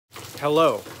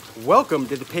Hello, welcome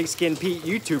to the Pigskin Pete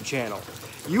YouTube channel.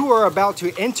 You are about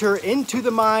to enter into the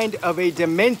mind of a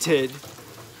demented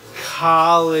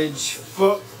college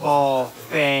football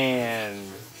fan.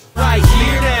 Right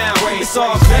here now, it's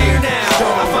all clear now.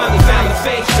 I finally found the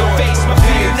face to face my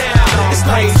fear now. It's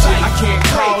crazy, I can't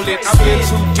call it, I've been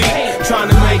too deep. Trying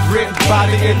to make written by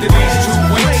the end of these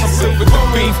 2 weeks. I'm sick with the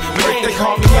beef, but if they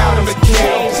call me out, I'm the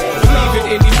king. Believe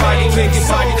in anybody, think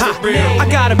anybody's real. I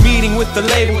got a meeting with the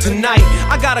label tonight.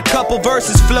 I got a couple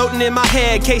verses floating in my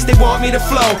head, case they want me to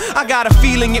flow. I got a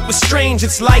feeling it was strange,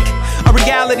 it's like a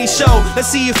reality show. Let's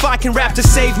see if I can rap to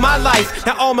save my life.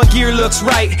 Now all my gear looks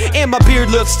right, and my beard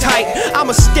looks tight.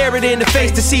 I'ma stare it in the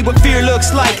face to see what fear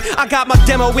looks like. I got my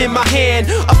demo in my hand,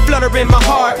 a flutter in my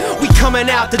heart. We coming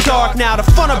out the dark now, the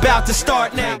fun about to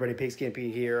start now. Hey everybody, Pigskin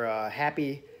Pete here.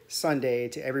 Happy Sunday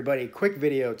to everybody. Quick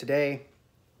video today.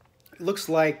 Looks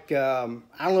like, I don't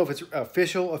know if it's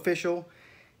official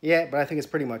yet, but I think it's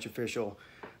pretty much official.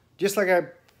 Just like I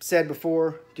said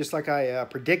before, just like I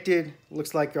predicted,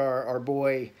 looks like our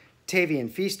boy Tavien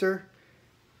Feaster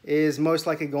is most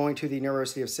likely going to the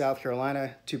University of South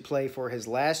Carolina to play for his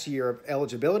last year of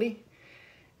eligibility.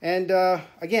 And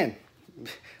again,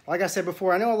 like I said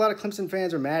before, I know a lot of Clemson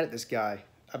fans are mad at this guy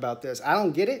about this. I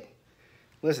don't get it.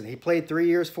 Listen, he played 3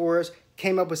 years for us,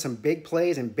 came up with some big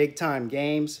plays in big-time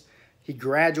games. He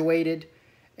graduated,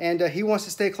 and he wants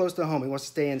to stay close to home. He wants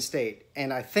to stay in state.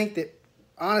 And I think that,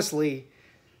 honestly,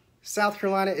 South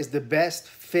Carolina is the best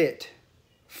fit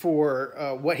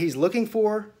for what he's looking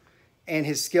for and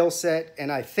his skill set,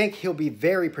 and I think he'll be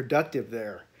very productive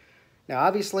there. Now,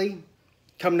 obviously,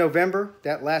 come November,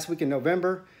 that last week in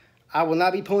November, I will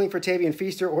not be pulling for Tavien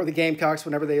Feaster or the Gamecocks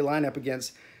whenever they line up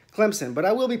against Clemson, but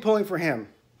I will be pulling for him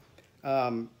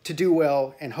to do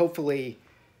well and hopefully,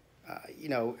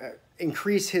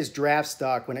 increase his draft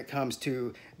stock when it comes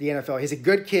to the NFL. He's a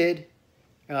good kid.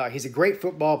 He's a great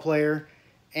football player.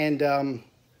 And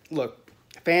look,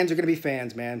 fans are going to be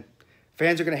fans, man.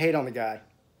 Fans are going to hate on the guy.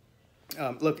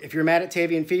 Look, if you're mad at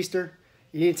Tavien Feaster,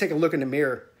 you need to take a look in the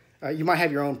mirror. You might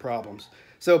have your own problems.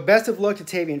 So best of luck to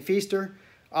Tavien Feaster.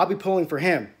 I'll be pulling for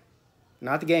him,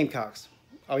 not the Gamecocks.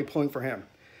 I'll be pulling for him.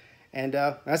 And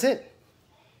that's it.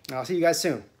 I'll see you guys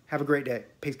soon. Have a great day.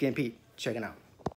 Pigskin Pete, checking out.